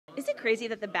Is it crazy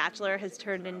that The Bachelor has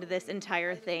turned into this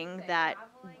entire thing that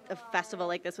a festival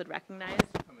like this would recognize?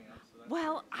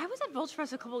 Well, I was at Vulture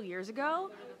Festival a couple years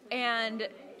ago, and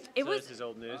it was... This is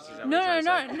old news? Is that what No, you're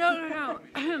no, trying to no, say? no,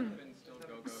 no, no.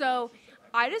 So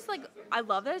I just I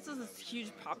love that it's this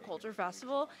huge pop culture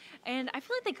festival, and I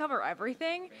feel like they cover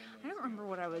everything. I don't remember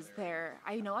what I was there.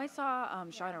 I know I saw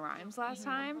Shonda Rhimes last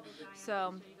time,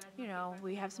 so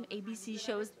we have some ABC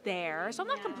shows there. So I'm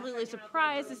not completely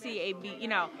surprised to see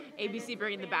ABC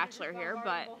bringing The Bachelor here,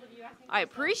 but I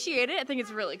appreciate it. I think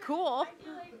it's really cool.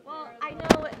 Well, I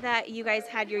know that you guys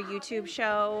had your YouTube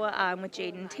show with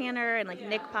Jaden Tanner and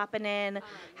Nick popping in.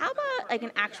 How about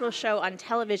an actual show on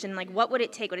television? What would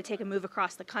it take? Would it take a move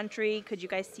across the country? Could you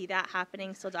guys see that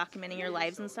happening, still documenting your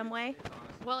lives in some way?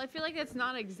 Well, I feel like it's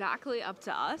not exactly up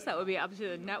to us. That would be up to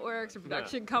the networks or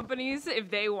production companies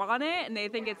if they want it and they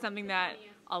think it's something that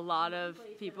a lot of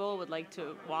people would like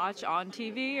to watch on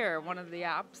TV or one of the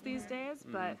apps these days.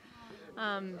 But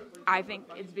I think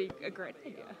it'd be a great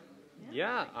idea.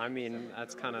 Yeah, I mean,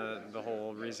 that's kind of the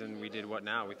whole reason we did What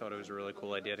Now. We thought it was a really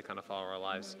cool idea to kind of follow our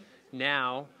lives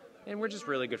now, and we're just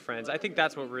really good friends. I think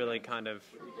that's what really kind of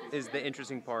is the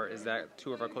interesting part, is that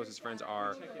two of our closest friends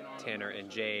are Tanner and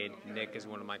Jade. Nick is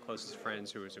one of my closest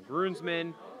friends who is a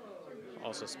groomsman,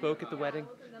 also spoke at the wedding.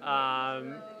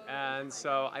 And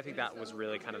so I think that was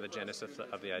really kind of the genesis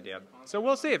of the idea. So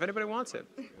we'll see if anybody wants it.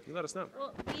 You let us know.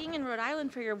 Well, being in Rhode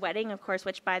Island for your wedding, of course,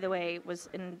 which, by the way, was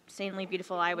insanely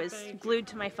beautiful. I was glued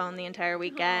to my phone the entire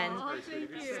weekend,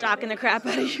 stalking the crap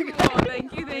out of you guys. Oh,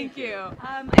 thank you.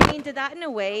 I mean, did that in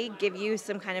a way give you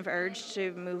some kind of urge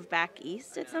to move back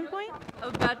east at some point?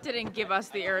 Oh, that didn't give us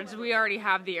the urge. We already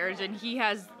have the urge, and he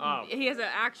has an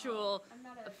actual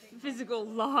physical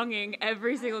longing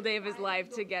every single day of his life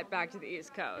to get back to the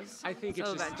East Coast. I think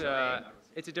it's just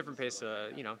it's a different pace,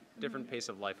 different pace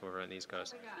of life over on the East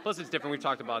Coast. Plus, it's different. We've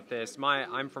talked about this.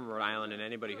 I'm from Rhode Island, and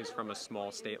anybody who's from a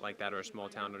small state like that or a small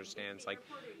town understands.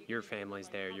 Your family's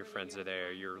there, your friends are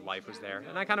there, your life was there.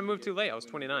 And I kind of moved too late. I was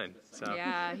 29, so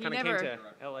yeah, kind of came to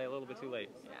LA a little bit too late.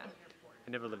 Yeah, I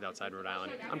never lived outside Rhode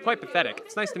Island. I'm quite pathetic.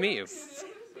 It's nice to meet you.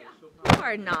 You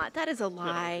are not. That is a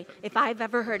lie. If I've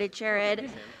ever heard it,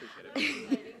 Jared.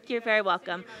 You're very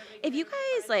welcome. If you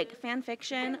guys, fan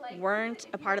fiction, weren't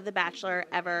a part of The Bachelor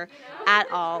ever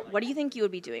at all, what do you think you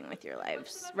would be doing with your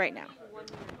lives right now?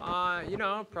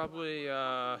 Probably,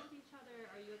 I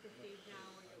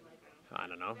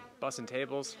don't know, bussing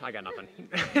tables. I got nothing.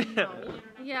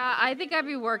 Yeah, I think I'd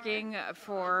be working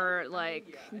for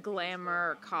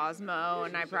Glamour, Cosmo,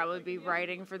 and I'd probably be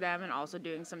writing for them and also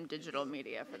doing some digital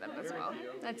media for them as well.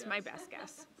 That's my best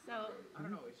guess. So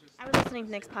I was listening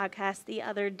to Nick's podcast the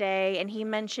other day, and he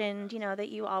mentioned, that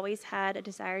you always had a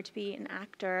desire to be an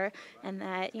actor, and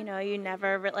that, you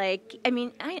never Nick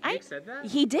said that?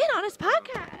 He did on his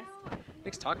podcast.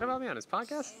 Nick's talking about me on his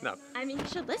podcast? No. I mean, you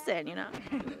should listen,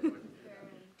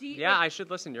 Yeah, I should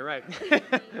listen. You're right.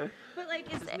 But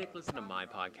does Nick listen to my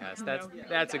podcast?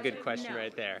 That's a good question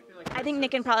right there. I think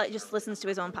Nick probably just listens to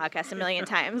his own podcast a million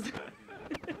times.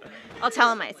 I'll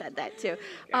tell him I said that too.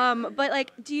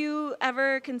 But do you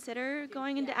ever consider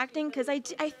going into acting? Because I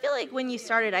feel like when you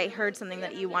started, I heard something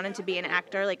that you wanted to be an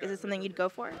actor. Is it something you'd go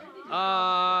for?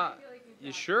 Yeah,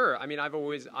 sure. I mean, I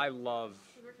love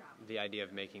the idea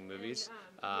of making movies.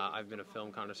 I've been a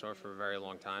film connoisseur for a very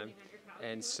long time.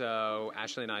 And so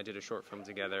Ashley and I did a short film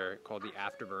together called The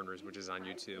Afterburners, which is on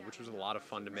YouTube, which was a lot of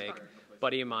fun to make. A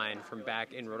buddy of mine from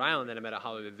back in Rhode Island that I met at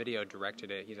Hollywood Video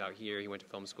directed it. He's out here. He went to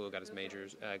film school, got his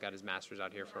master's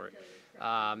out here for it.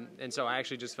 And so I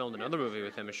actually just filmed another movie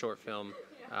with him, a short film,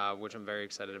 which I'm very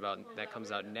excited about. That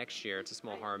comes out next year. It's a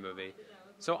small horror movie.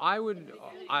 So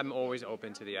I'm always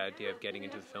open to the idea of getting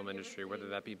into the film industry, whether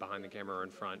that be behind the camera or in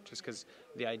front, just because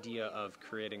the idea of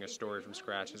creating a story from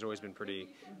scratch has always been pretty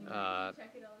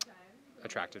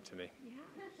attractive to me.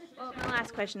 Well, my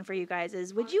last question for you guys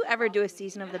is, would you ever do a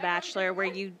season of The Bachelor where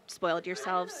you spoiled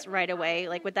yourselves right away?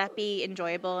 Would that be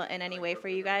enjoyable in any way for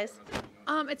you guys?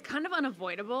 It's kind of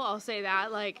unavoidable, I'll say that.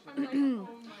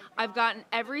 I've gotten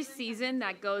every season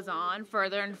that goes on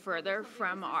further and further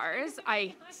from ours.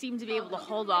 I seem to be able to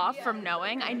hold off from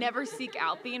knowing. I never seek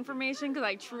out the information because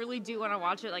I truly do want to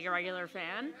watch it like a regular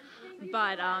fan.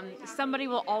 But somebody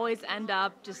will always end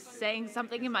up just saying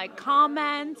something in my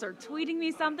comments or tweeting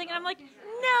me something, and I'm like,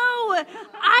 no,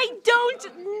 I don't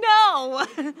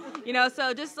know.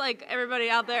 So just everybody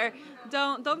out there,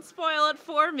 don't spoil it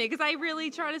for me because I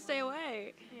really try to stay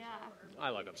away. Yeah.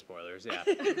 I look up spoilers, yeah.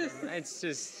 It's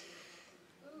just,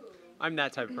 I'm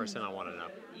that type of person. I want to know.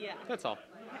 Yeah. That's all.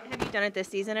 Have you done it this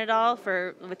season at all?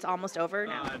 For it's almost over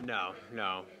now.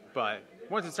 No. But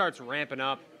once it starts ramping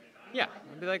up, Yeah,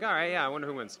 I'd be like, all right, yeah, I wonder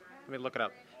who wins. Let me look it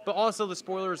up. But also, the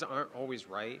spoilers aren't always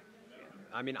right.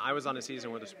 I mean, I was on a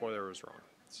season where the spoiler was wrong.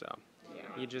 So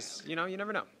you just, you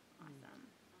never know.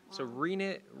 So read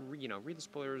the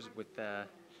spoilers with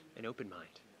an open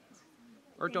mind.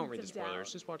 Or don't read the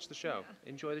spoilers. Just watch the show. Yeah.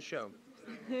 Enjoy the show.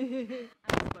 I'm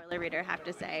a spoiler reader, I have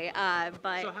to say.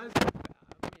 But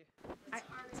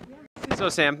So So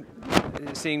Sam,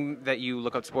 seeing that you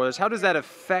look up spoilers, how does that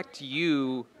affect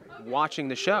you watching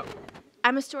the show?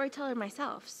 I'm a storyteller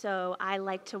myself, so I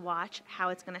like to watch how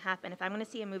it's going to happen. If I'm going to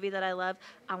see a movie that I love,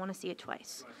 I want to see it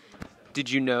twice.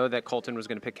 Did you know that Colton was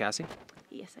going to pick Cassie?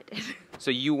 Yes, I did. So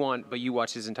you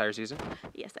watched his entire season?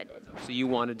 Yes, I did. So you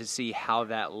wanted to see how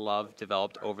that love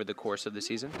developed over the course of the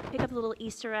season? Pick up little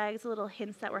Easter eggs, little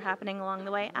hints that were happening along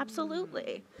the way.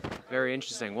 Absolutely. Very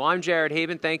interesting. Well, I'm Jared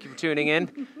Haibon. Thank you for tuning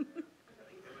in.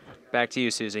 Back to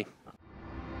you, Susie.